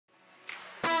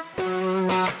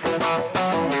Adelaide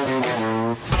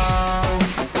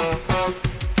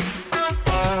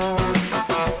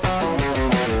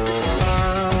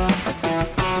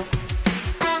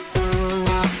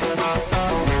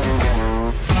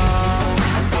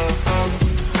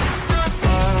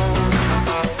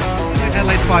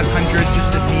 500,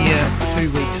 just a mere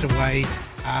 2 weeks away.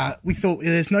 We thought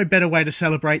there's no better way to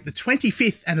celebrate the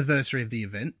 25th anniversary of the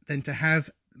event than to have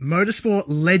Motorsport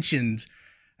legend,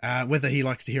 whether he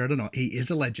likes to hear it or not, he is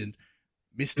a legend,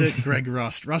 Mr. Greg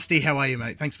Rust. Rusty, how are you,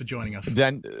 mate? Thanks for joining us.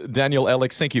 Daniel,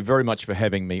 Alex, thank you very much for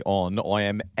having me on. I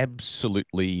am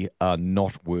absolutely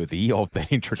not worthy of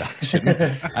that introduction.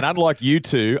 And unlike you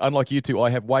two, I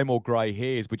have way more grey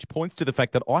hairs, which points to the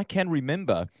fact that I can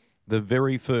remember the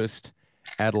very first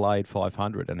Adelaide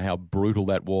 500 and how brutal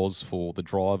that was for the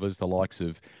drivers, the likes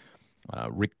of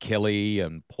Rick Kelly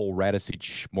and Paul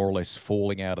Radisich more or less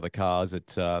falling out of the cars at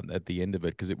the end of it,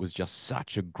 because it was just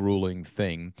such a grueling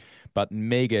thing. But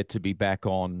mega to be back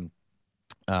on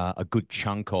a good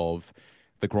chunk of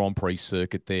the Grand Prix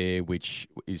circuit there, which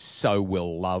is so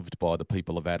well loved by the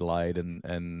people of Adelaide,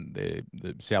 and the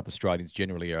South Australians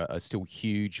generally are still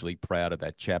hugely proud of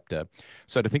that chapter.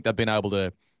 So to think they've been able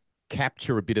to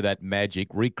capture a bit of that magic,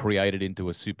 recreate it into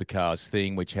a supercars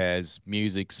thing, which has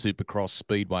music, supercross,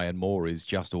 speedway, and more, is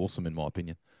just awesome in my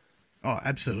opinion. Oh,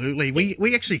 absolutely.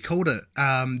 We actually called it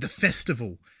the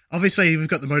festival. Obviously, we've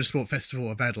got the Motorsport Festival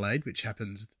of Adelaide, which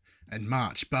happens in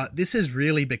March, but this has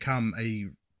really become a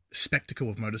spectacle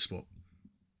of motorsport.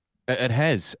 It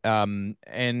has, and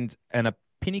a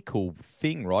pinnacle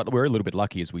thing, right? We're a little bit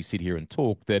lucky as we sit here and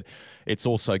talk that it's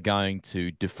also going to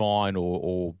define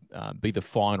or be the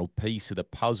final piece of the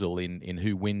puzzle in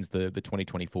who wins the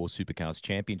 2024 Supercars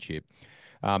Championship.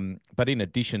 But in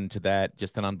addition to that,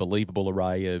 just an unbelievable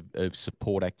array of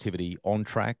support activity on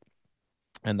track,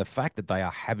 and the fact that they are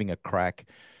having a crack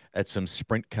at some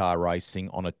sprint car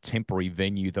racing on a temporary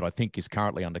venue that I think is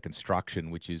currently under construction,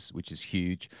 which is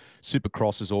huge.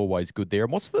 Supercross is always good there.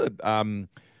 And what's the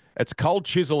it's Cold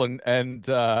Chisel and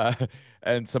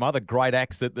some other great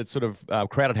acts that sort of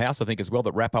Crowded House, I think, as well,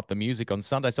 that wrap up the music on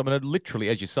Sunday. So I mean, literally,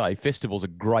 as you say, festival's a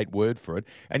great word for it,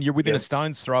 and you're within a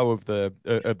stone's throw of the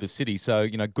city. So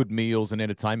you know, good meals and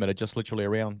entertainment are just literally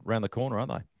around the corner,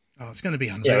 aren't they? Oh, it's going to be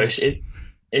unreal. Yeah,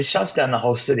 it shuts down the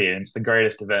whole city, and it's the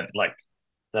greatest event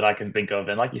that I can think of.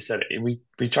 And like you said, we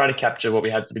try to capture what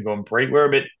we had for the Grand Prix. We're a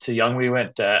bit too young; we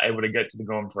weren't able to get to the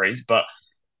Grand Prix, but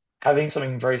having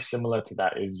something very similar to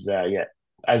that is,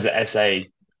 as a SA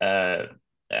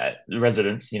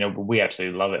residents, you know, we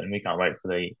absolutely love it, and we can't wait for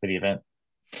the event.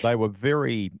 They were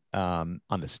very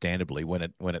understandably, when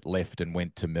it left and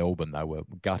went to Melbourne, they were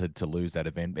gutted to lose that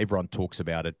event. Everyone talks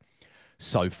about it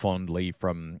so fondly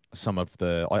from some of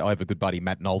the... I have a good buddy,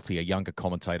 Matt Nolte, a younger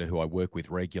commentator who I work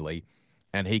with regularly,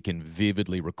 and he can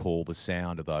vividly recall the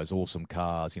sound of those awesome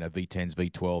cars, you know, V10s,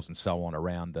 V12s, and so on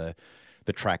around the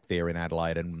track there in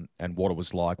Adelaide, and what it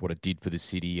was like, what it did for the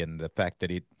city, and the fact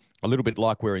that it, a little bit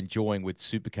like we're enjoying with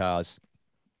Supercars,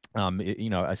 you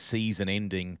know, a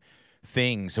season-ending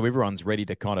thing. So everyone's ready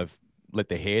to kind of let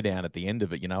their hair down at the end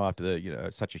of it, you know,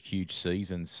 after such a huge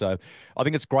season. So I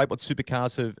think it's great what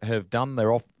Supercars have done.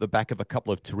 They're off the back of a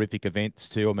couple of terrific events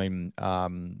too. I mean,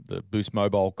 the Boost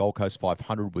Mobile Gold Coast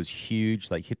 500 was huge.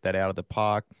 They hit that out of the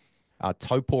park.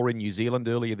 Taupo in New Zealand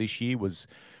earlier this year was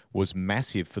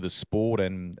massive for the sport,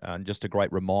 and just a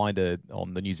great reminder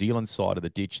on the New Zealand side of the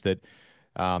ditch that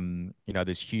you know,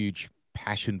 there's huge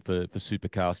passion for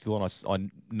supercars still. And I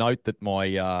note that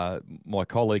my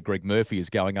colleague Greg Murphy is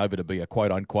going over to be a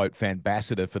quote unquote fan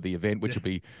ambassador for the event, which will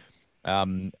be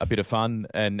a bit of fun.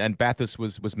 And Bathurst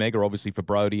was mega, obviously, for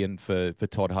Brody and for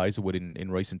Todd Hazelwood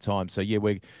in recent times. So yeah,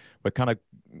 we're kind of,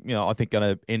 you know, I think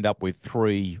going to end up with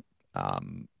three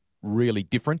really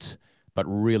different but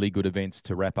really good events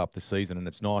to wrap up the season. And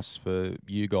it's nice for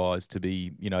you guys to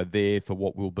be, you know, there for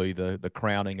what will be the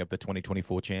crowning of the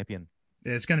 2024 champion.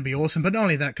 Yeah, it's going to be awesome. But not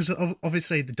only that, because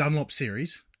obviously the Dunlop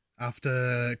Series,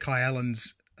 after Kai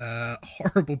Allen's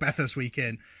horrible Bathurst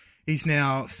weekend, he's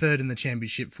now third in the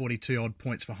championship, 42-odd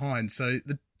points behind. So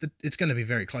it's going to be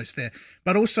very close there.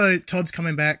 But also, Todd's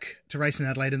coming back to race in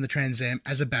Adelaide in the Trans Am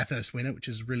as a Bathurst winner, which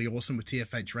is really awesome with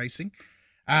TFH Racing.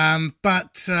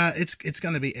 But it's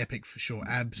going to be epic for sure.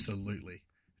 Absolutely.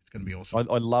 It's going to be awesome.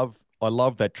 I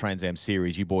love that Trans Am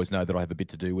series. You boys know that I have a bit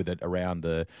to do with it around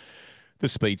the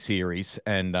Speed Series,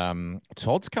 and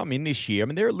Todd's come in this year. I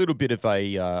mean, they're a little bit of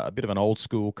a bit of an old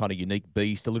school kind of unique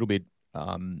beast, a little bit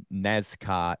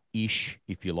NASCAR-ish,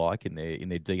 if you like, in their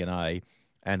DNA.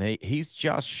 And he's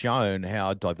just shown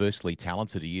how diversely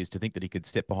talented he is. To think that he could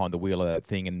step behind the wheel of that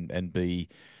thing and be,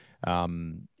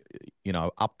 you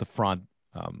know, up the front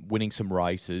winning some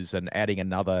races and adding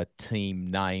another team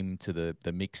name to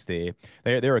the mix there.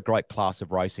 They're a great class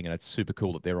of racing, and it's super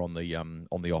cool that they're on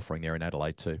the offering there in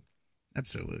Adelaide too.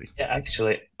 Absolutely. Yeah,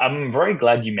 actually, I'm very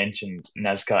glad you mentioned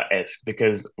NASCAR-esque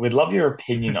because we'd love your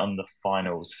opinion on the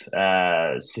finals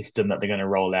system that they're going to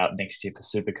roll out next year for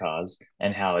supercars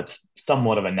and how it's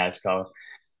somewhat of a NASCAR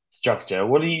structure.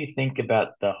 What do you think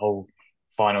about the whole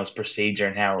finals procedure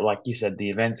and how, like you said, the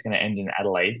event's going to end in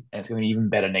Adelaide and it's going to be even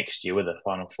better next year with a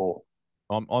final four?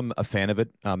 I'm a fan of it,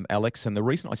 Alex, and the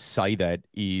reason I say that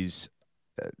is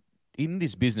in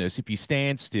this business, if you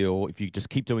stand still, if you just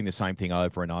keep doing the same thing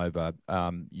over and over,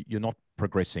 you're not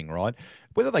progressing, right?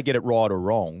 Whether they get it right or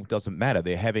wrong doesn't matter.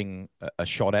 They're having a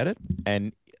shot at it.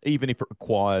 And even if it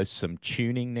requires some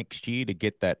tuning next year to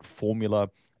get that formula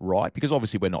right, because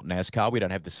obviously we're not NASCAR, we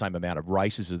don't have the same amount of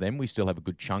races as them. We still have a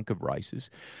good chunk of races.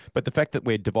 But the fact that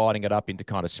we're dividing it up into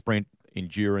kind of sprint,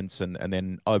 endurance, and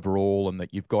then overall, and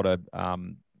that you've got a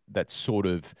that sort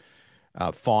of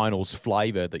finals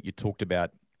flavour that you talked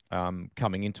about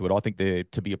coming into it. I think they're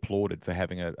to be applauded for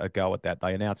having a go at that.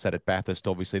 They announced that at Bathurst.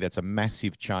 Obviously, that's a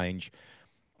massive change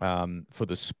for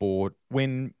the sport.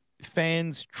 When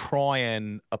fans try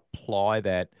and apply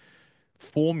that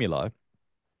formula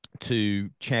to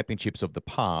championships of the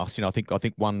past, I think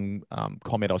one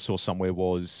comment I saw somewhere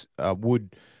was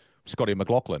would Scotty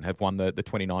McLaughlin have won the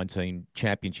 2019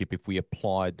 championship if we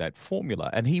applied that formula?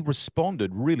 And he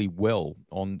responded really well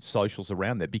on socials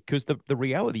around that because the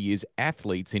reality is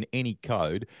athletes in any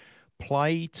code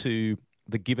play to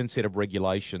the given set of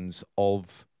regulations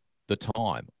of the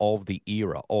time, of the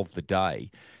era, of the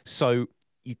day. So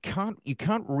you can't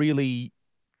really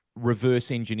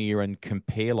reverse engineer and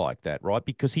compare like that, right?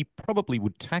 Because he probably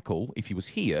would tackle, if he was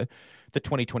here, the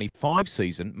 2025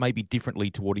 season maybe differently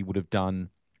to what he would have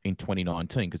done in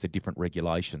 2019 because they're different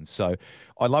regulations. So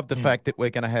I love the fact that we're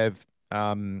going to have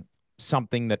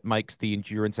something that makes the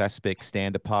endurance aspect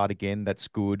stand apart again. That's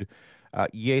good.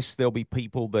 Yes, there'll be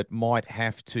people that might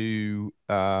have to,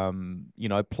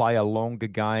 play a longer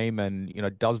game. And,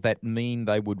 does that mean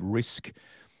they would risk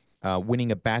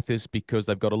winning a Bathurst because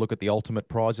they've got to look at the ultimate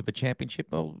prize of a championship?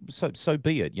 Well, so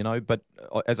be it, But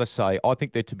as I say, I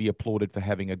think they're to be applauded for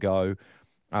having a go,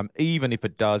 even if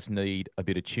it does need a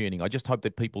bit of tuning. I just hope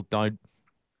that people don't,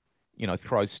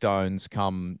 throw stones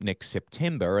come next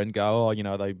September and go,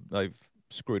 oh, they've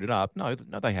screwed it up. No,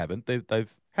 they haven't.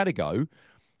 They've had a go.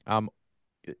 Um,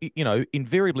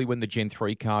 invariably when the Gen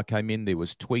 3 car came in, there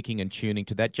was tweaking and tuning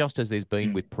to that, just as there's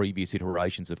been with previous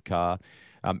iterations of car.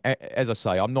 As I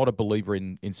say, I'm not a believer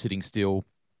in sitting still.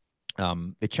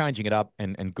 They're changing it up,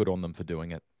 and good on them for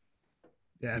doing it.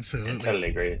 Yeah, I absolutely. totally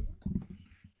agree.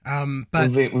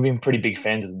 But We've been pretty big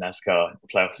fans of the NASCAR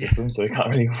playoff system, so we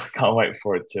can't wait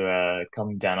for it to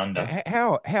come down under.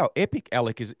 How epic,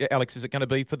 Alex, is it going to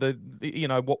be for the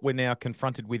what we're now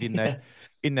confronted with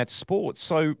in that sport?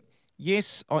 So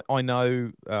yes, I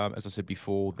know, as I said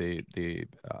before, they're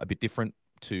a bit different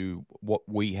to what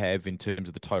we have in terms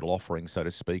of the total offering, so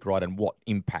to speak, right, and what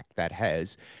impact that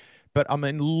has. But I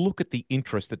mean, look at the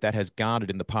interest that has garnered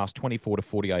in the past 24 to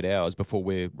 48 hours before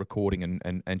we're recording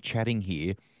and chatting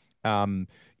here.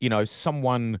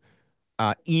 Someone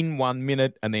in 1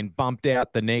 minute and then bumped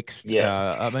out the next.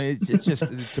 Yeah, I mean, it's just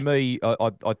to me,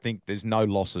 I think there's no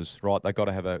losses, right? They got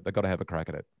to have a crack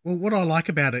at it. well, what I like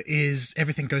about it is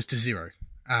everything goes to zero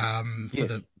for the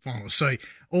Yes. finals. So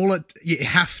you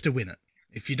have to win it.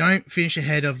 If you don't finish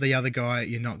ahead of the other guy,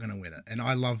 you're not going to win it. And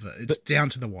I love it. It's down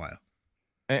to the wire.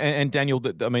 And Daniel,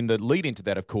 the lead into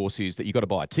that, of course, is that you've got to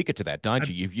buy a ticket to that, don't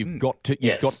you? You've got to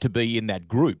yes. be in that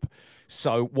group.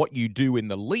 So what you do in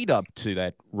the lead up to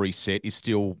that reset is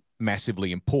still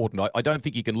massively important. I don't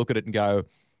think you can look at it and go,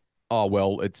 oh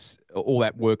well, it's all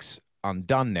that work's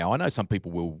undone now. I know some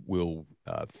people will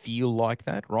feel like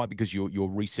that, right? Because you're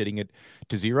resetting it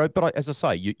to zero. But as I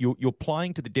say, you're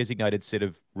playing to the designated set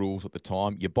of rules at the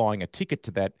time. You're buying a ticket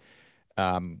to that.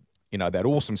 That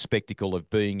awesome spectacle of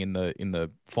being in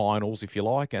the finals, if you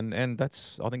like, and I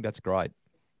think that's great.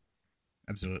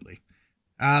 Absolutely.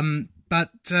 But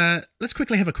let's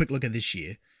quickly have a quick look at this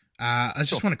year. I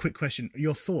just want a quick question.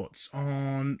 Your thoughts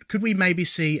on, could we maybe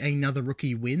see another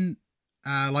rookie win,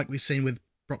 like we've seen with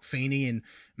Brock Feeney and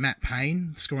Matt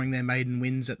Payne scoring their maiden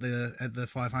wins at the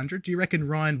 500? Do you reckon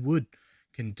Ryan Wood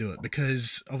can do it?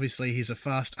 Because obviously he's a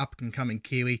fast up-and-coming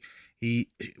Kiwi. He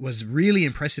was really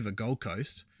impressive at Gold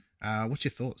Coast. What's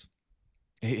your thoughts?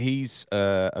 He's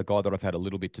a guy that I've had a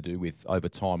little bit to do with over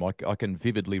time. I can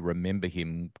vividly remember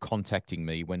him contacting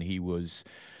me when he was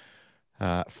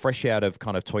fresh out of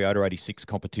kind of Toyota 86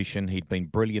 competition. He'd been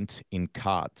brilliant in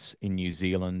karts in New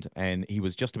Zealand, and he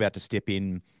was just about to step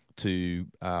in to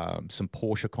some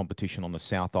Porsche competition on the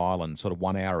South Island, sort of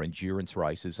 1 hour endurance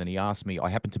races. And he asked me, I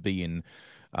happened to be in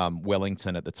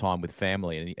Wellington at the time with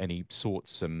family, and he sought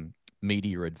some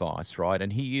media advice, right?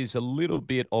 And he is a little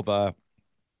bit of a,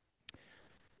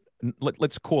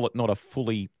 let's call it, not a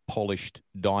fully polished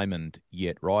diamond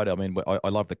yet, right? I mean, I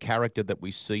love the character that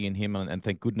we see in him, and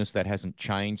thank goodness that hasn't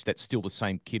changed. That's still the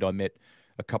same kid I met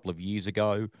a couple of years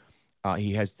ago.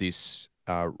 He has this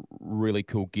really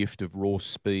cool gift of raw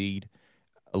speed.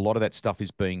 A lot of that stuff is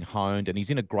being honed, and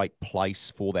he's in a great place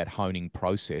for that honing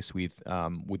process with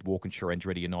Walkinshaw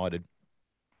Andretti United.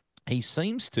 He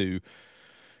seems to,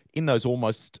 in those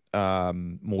almost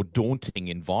more daunting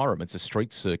environments, a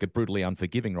street circuit, brutally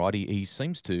unforgiving, right? He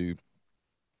seems to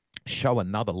show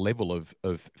another level of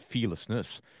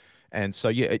fearlessness. And so,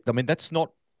 yeah, I mean, that's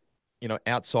not,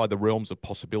 outside the realms of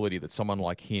possibility that someone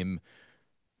like him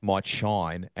might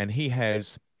shine. And he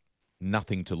has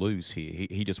nothing to lose here.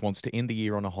 He just wants to end the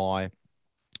year on a high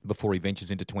before he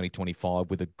ventures into 2025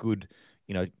 with a good,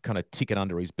 kind of ticket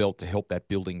under his belt to help that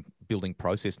building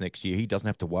process next year. He doesn't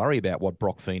have to worry about what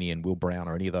Brock Feeney and Will Brown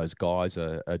or any of those guys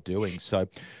are doing. So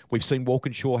we've seen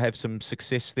Walkinshaw have some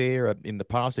success there in the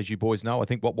past, as you boys know. I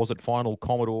think, what was it, final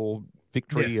Commodore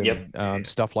victory and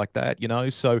stuff like that,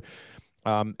 So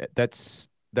that's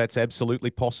absolutely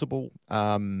possible.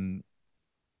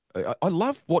 I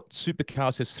love what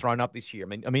Supercars has thrown up this year.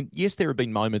 I mean, yes, there have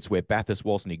been moments where Bathurst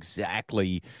wasn't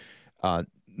exactly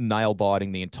nail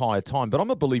biting the entire time, but I'm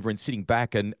a believer in sitting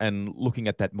back and looking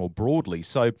at that more broadly.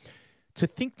 So to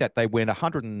think that they went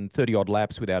 130 odd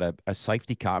laps without a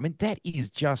safety car, I mean, that is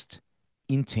just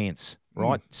intense,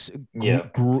 right?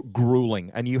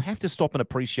 Grueling. And you have to stop and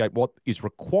appreciate what is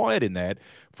required in that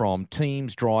from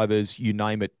teams, drivers, you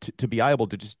name it, to be able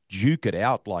to just duke it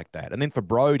out like that. And then for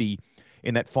Brodie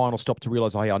in that final stop to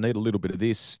realise, hey, I need a little bit of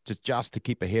this just to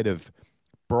keep ahead of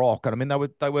Brock. And I mean,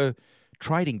 they were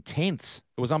trading tenths.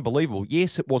 It was unbelievable.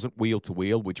 Yes, it wasn't wheel to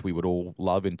wheel, which we would all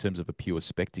love in terms of a pure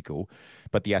spectacle,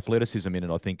 but the athleticism in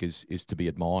it, I think, is to be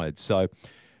admired. So,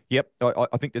 yep,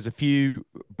 I think there's a few.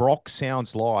 Brock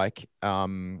sounds like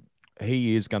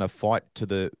he is going to fight to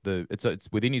the. It's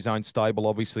within his own stable.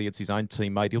 Obviously, it's his own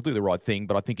teammate. He'll do the right thing,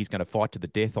 but I think he's going to fight to the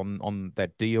death on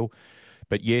that deal.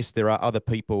 But yes, there are other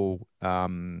people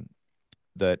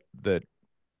that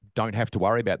don't have to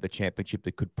worry about the championship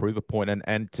that could prove a point.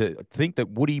 And to think that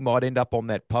Woody might end up on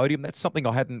that podium, that's something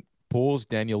I hadn't paused,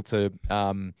 Daniel, to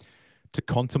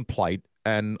contemplate.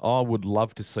 And I would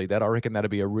love to see that. I reckon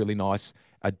that'd be a really nice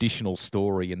additional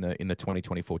story in the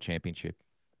 2024 championship.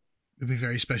 It'd be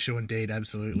very special indeed,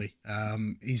 absolutely.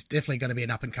 He's definitely going to be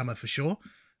an up-and-comer for sure.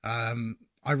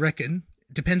 I reckon,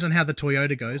 depends on how the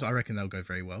Toyota goes, I reckon they'll go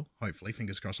very well, hopefully.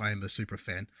 Fingers crossed. I am a Supra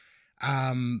fan.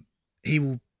 He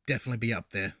will definitely be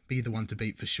up there, be the one to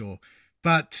beat for sure.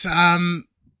 But on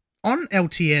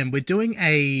LTM, we're doing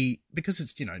because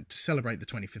it's, to celebrate the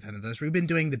 25th anniversary, we've been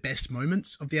doing the best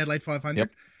moments of the Adelaide 500.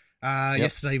 Yep.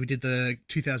 Yesterday we did the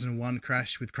 2001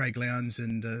 crash with Craig Lowndes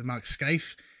and Mark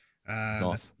Scaife.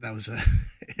 Nice. That was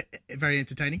very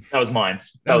entertaining. That was mine.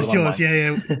 That was yours.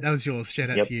 Yeah, that was yours. Shout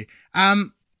out to you.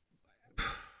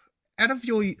 Out of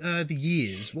your the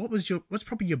years, what's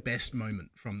probably your best moment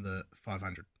from the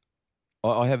 500?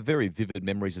 I have very vivid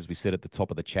memories, as we said at the top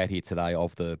of the chat here today,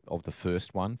 of the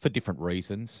first one for different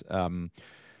reasons.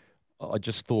 I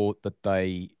just thought that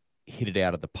they hit it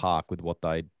out of the park with what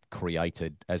they'd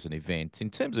created as an event. In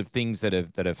terms of things that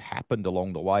have happened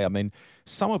along the way, I mean,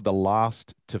 some of the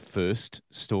last to first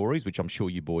stories, which I'm sure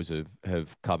you boys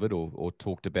have covered or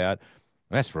talked about,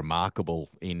 that's remarkable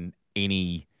in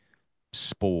any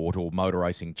sport or motor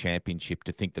racing championship,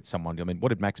 to think that someone, I mean, what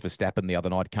did Max Verstappen the other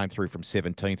night, came through from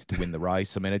 17th to win the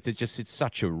race? I mean, it's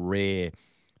such a rare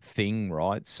thing,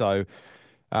 right? So,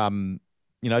 to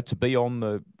be on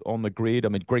the grid, I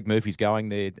mean, Greg Murphy's going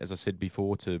there, as I said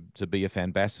before, to be a fan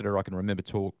ambassador. I can remember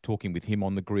talking with him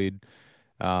on the grid.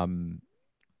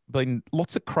 Been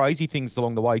lots of crazy things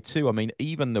along the way too. I mean,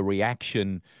 even the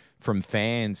reaction from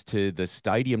fans to the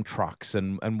stadium trucks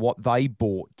and what they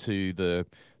brought to the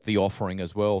offering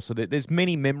as well. So there's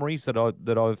many memories that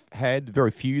I've had, very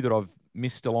few that I've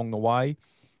missed along the way.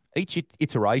 Each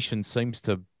iteration seems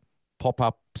to pop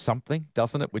up something,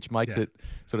 doesn't it? Which makes it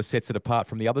sort of sets it apart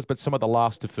from the others. But some of the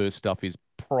last to first stuff is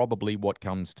probably what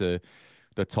comes to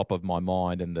the top of my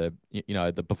mind, and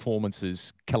the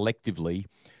performances collectively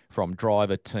from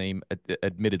driver, team,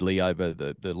 admittedly over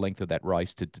the length of that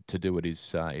race to do it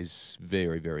is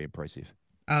very, very impressive.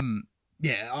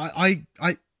 I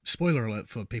spoiler alert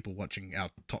for people watching our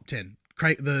top 10.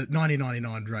 The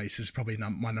 1999 race is probably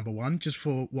my number one, just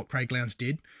for what Craig Lowndes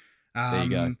did. There you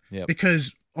go. Yep.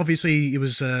 Because obviously it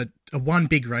was a one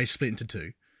big race split into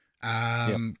two.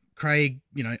 Yep. Craig,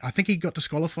 I think he got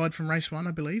disqualified from race one,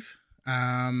 I believe,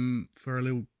 for a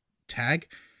little tag.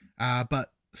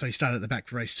 But so he started at the back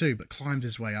for race two, but climbed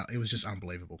his way up. It was just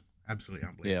unbelievable. Absolutely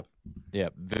unbelievable. Yeah.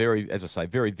 Very, as I say,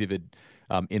 very vivid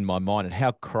in my mind. And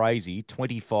how crazy,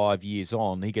 25 years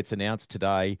on, he gets announced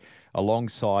today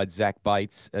alongside Zach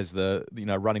Bates as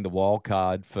running the wild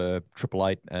card for Triple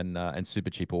Eight and Super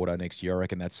Cheap Auto next year. I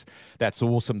reckon that's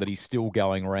awesome that he's still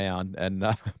going around, and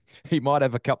he might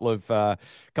have a couple of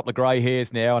grey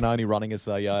hairs now and only running as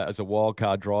a wild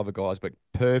card driver, guys. But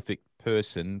perfect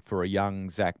person for a young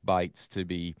Zach Bates to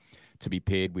be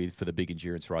paired with for the big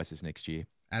endurance races next year.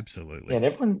 Absolutely. Yeah,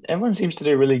 and everyone seems to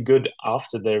do really good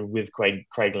after they're with Craig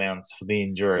Lowndes for the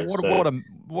endurance.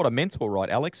 What a mentor, right,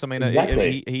 Alex? I mean,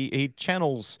 exactly. he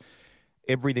channels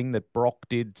everything that Brock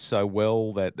did so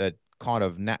well, that kind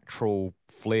of natural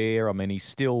flair. I mean, he's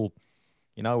still,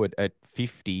 at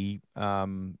 50,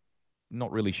 not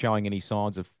really showing any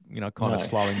signs of, kind of No.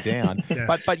 slowing down.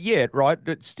 Yeah. But yeah, right,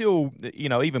 it's still,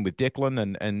 even with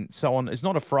Declan and so on, is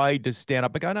not afraid to stand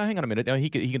up and go, no, hang on a minute, no, he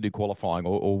can do qualifying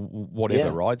or whatever,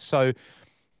 Yeah. right? So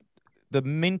the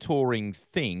mentoring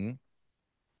thing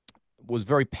was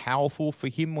very powerful for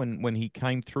him when he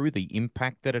came through, the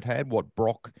impact that it had, what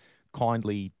Brock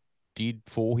kindly did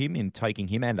for him in taking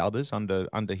him and others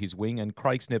under his wing. And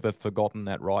Craig's never forgotten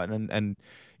that, right? And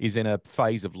is in a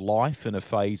phase of life and a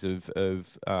phase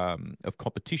of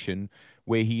competition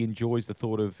where he enjoys the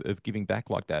thought of giving back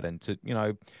like that. And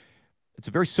it's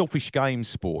a very selfish game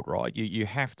sport, right? You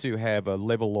have to have a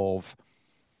level of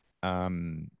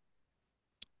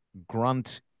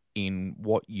grunt in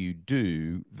what you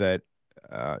do that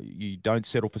you don't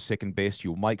settle for second best.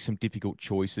 You'll make some difficult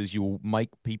choices. You'll make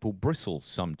people bristle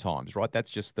sometimes, right?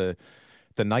 That's just the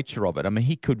nature of it. I mean,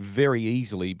 he could very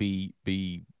easily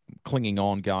be clinging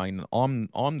on, going,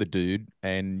 I'm the dude,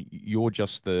 and you're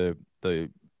just the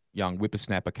young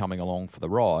whippersnapper coming along for the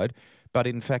ride. But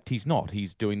in fact, he's not.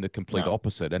 He's doing the complete No.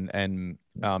 opposite and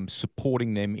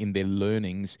supporting them in their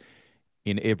learnings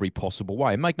in every possible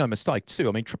way. And make no mistake, too.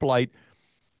 I mean, Triple Eight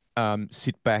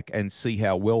sit back and see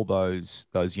how well those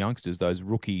youngsters, those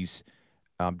rookies,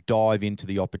 dive into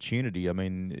the opportunity. I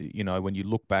mean, when you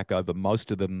look back over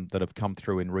most of them that have come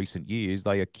through in recent years,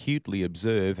 they acutely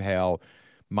observe how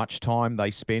much time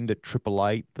they spend at Triple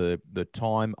Eight, the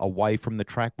time away from the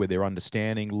track where they're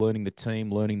understanding, learning the team,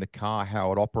 learning the car,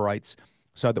 how it operates,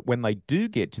 so that when they do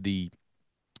get to the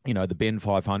Ben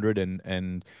 500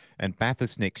 and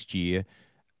Bathurst next year,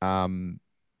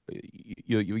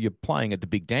 you're playing at the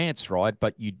big dance, right?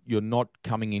 But you're not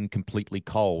coming in completely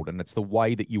cold, and it's the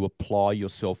way that you apply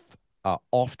yourself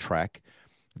off track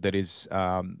that is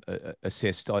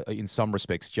assessed in some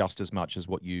respects just as much as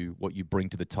what you bring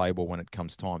to the table when it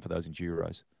comes time for those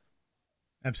enduros.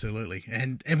 Absolutely,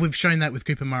 and we've shown that with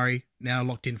Cooper Murray now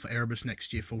locked in for Erebus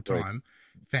next year full time. Right.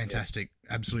 Fantastic,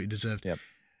 absolutely deserved. Yep.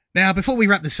 Now, before we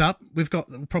wrap this up, we've got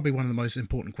probably one of the most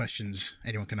important questions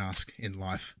anyone can ask in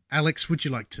life. Alex, would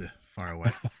you like to fire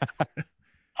away?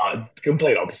 It's the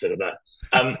complete opposite of that.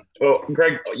 Well,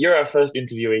 Greg, you're our first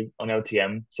interviewee on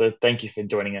LTM, so thank you for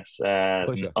joining us on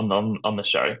the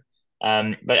show.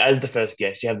 But as the first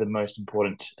guest, you have the most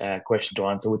important question to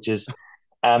answer, which is,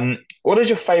 what is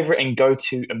your favorite and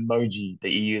go-to emoji that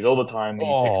you use all the time when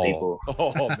you text people?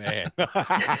 Oh man.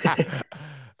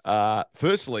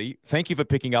 Firstly, thank you for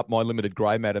picking up my limited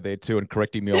grey matter there too and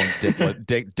correcting me on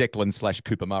Declan /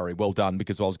 Cooper Murray. Well done,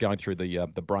 because I was going through the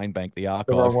brain bank, the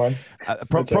archives. The wrong one.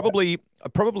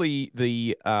 Probably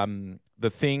the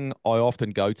thing I often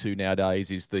go to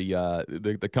nowadays is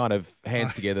the kind of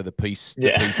hands together, the peace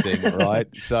thing, right?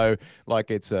 So like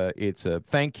it's a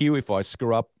thank you if I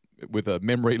screw up with a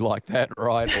memory like that,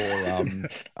 right?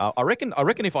 Or I reckon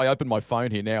if I open my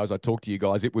phone here now as I talk to you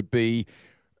guys, it would be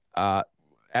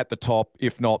at the top,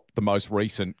 if not the most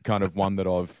recent kind of one that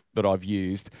I've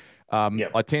used.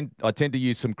 I tend to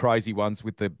use some crazy ones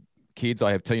with the kids.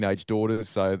 I have teenage daughters,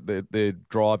 so they're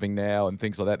driving now and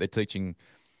things like that. They're teaching,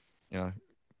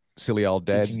 silly old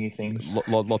dad Teaching you things.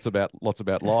 lots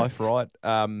about life, right?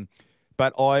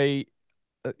 But I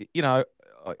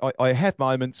have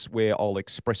moments where I'll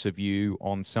express a view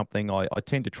on something. I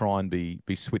tend to try and be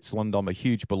Switzerland. I'm a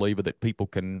huge believer that people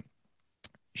can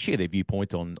share their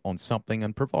viewpoint on something,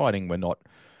 and providing we're not,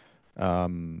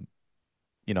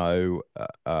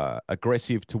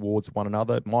 aggressive towards one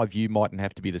another. My view mightn't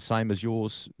have to be the same as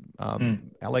yours,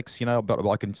 Alex. But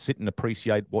I can sit and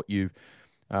appreciate what you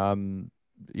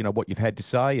what you've had to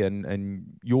say, and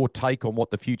your take on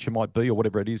what the future might be or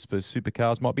whatever it is for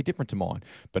supercars might be different to mine.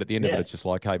 But at the end of it, it's just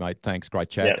like, hey, mate, thanks, great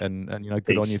chat, and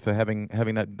good on you for having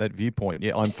that viewpoint.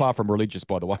 Yeah, I'm far from religious,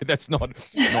 by the way. That's not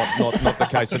the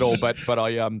case at all. But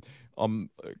I'm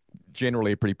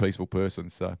generally a pretty peaceful person.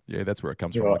 So yeah, that's where it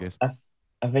comes from, I guess.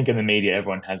 I think in the media,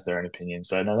 everyone has their own opinion.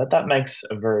 So no, that makes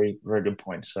a very, very good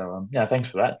point. So yeah, thanks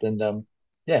for that. And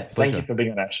thank you for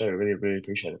being on our show. Really, really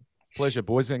appreciate it. Pleasure,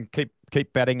 boys, and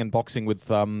keep batting and boxing with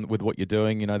what you're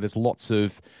doing. There's lots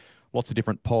of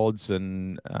different pods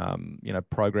and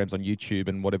programs on YouTube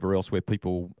and whatever else where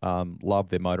people love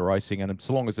their motor racing, and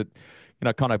so long as it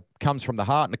kind of comes from the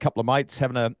heart and a couple of mates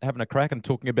having a crack and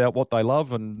talking about what they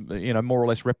love and more or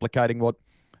less replicating what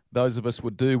those of us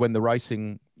would do when the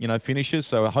racing finishes.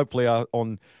 So hopefully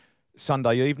on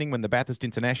Sunday evening when the Bathurst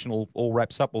International all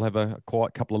wraps up, we'll have a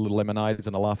quiet couple of little lemonades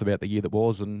and a laugh about the year that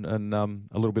was, and a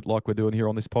little bit like we're doing here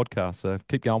on this podcast. So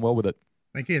keep going well with it.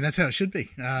 Thank you. That's how it should be.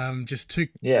 Just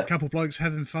couple blokes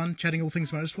having fun, chatting all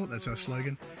things motorsport. That's our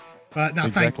slogan. But no,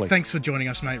 exactly. Thanks for joining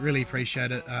us, mate. Really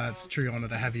appreciate it. It's a true honour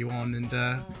to have you on, and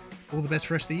all the best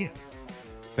for the rest of the year.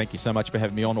 Thank you so much for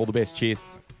having me on. All the best. Cheers.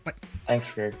 Bye. Thanks,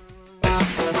 Greg.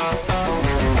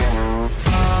 Bye.